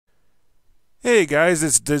Hey guys,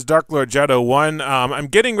 it's Dark Lord Shadow 1. I'm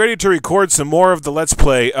getting ready to record some more of the Let's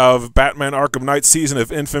Play of Batman Arkham Knight Season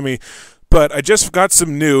of Infamy, but I just got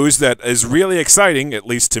some news that is really exciting, at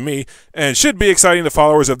least to me, and should be exciting to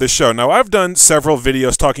followers of this show. Now, I've done several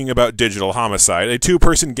videos talking about Digital Homicide, a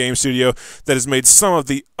two-person game studio that has made some of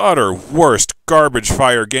the utter worst garbage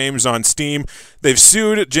fire games on Steam. They've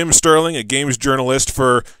sued Jim Sterling, a games journalist,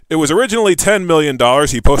 for it was originally $10 million.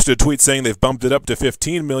 He posted a tweet saying they've bumped it up to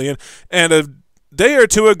 $15 million, and a day or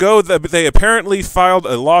two ago they apparently filed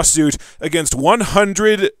a lawsuit against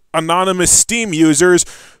 100 anonymous Steam users,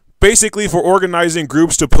 basically for organizing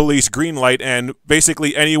groups to police Greenlight and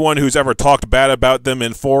basically anyone who's ever talked bad about them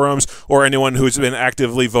in forums or anyone who's been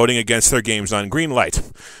actively voting against their games on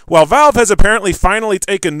Greenlight. Well, Valve has apparently finally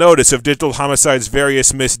taken notice of Digital Homicide's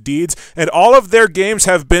various misdeeds, and all of their games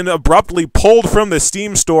have been abruptly pulled from the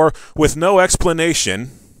Steam store with no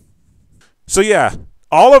explanation. So yeah,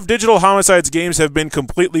 all of Digital Homicide's games have been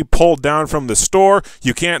completely pulled down from the store.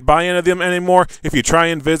 You can't buy any of them anymore. If you try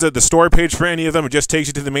and visit the store page for any of them, it just takes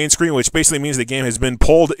you to the main screen, which basically means the game has been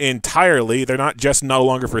pulled entirely. They're not just no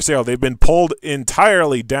longer for sale. They've been pulled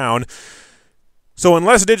entirely down. So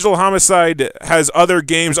unless Digital Homicide has other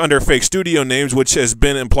games under fake studio names, which has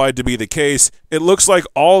been implied to be the case, it looks like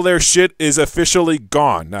all their shit is officially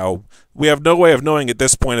gone. Now, we have no way of knowing at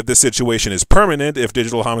this point if this situation is permanent, if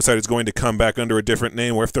Digital Homicide is going to come back under a different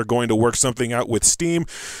name, or if they're going to work something out with Steam.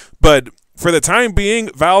 But for the time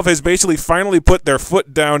being, Valve has basically finally put their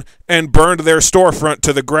foot down and burned their storefront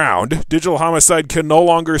to the ground. Digital Homicide can no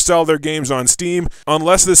longer sell their games on Steam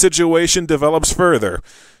unless the situation develops further.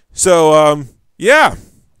 So, yeah,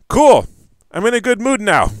 cool. I'm in a good mood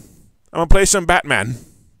now. I'm gonna play some Batman.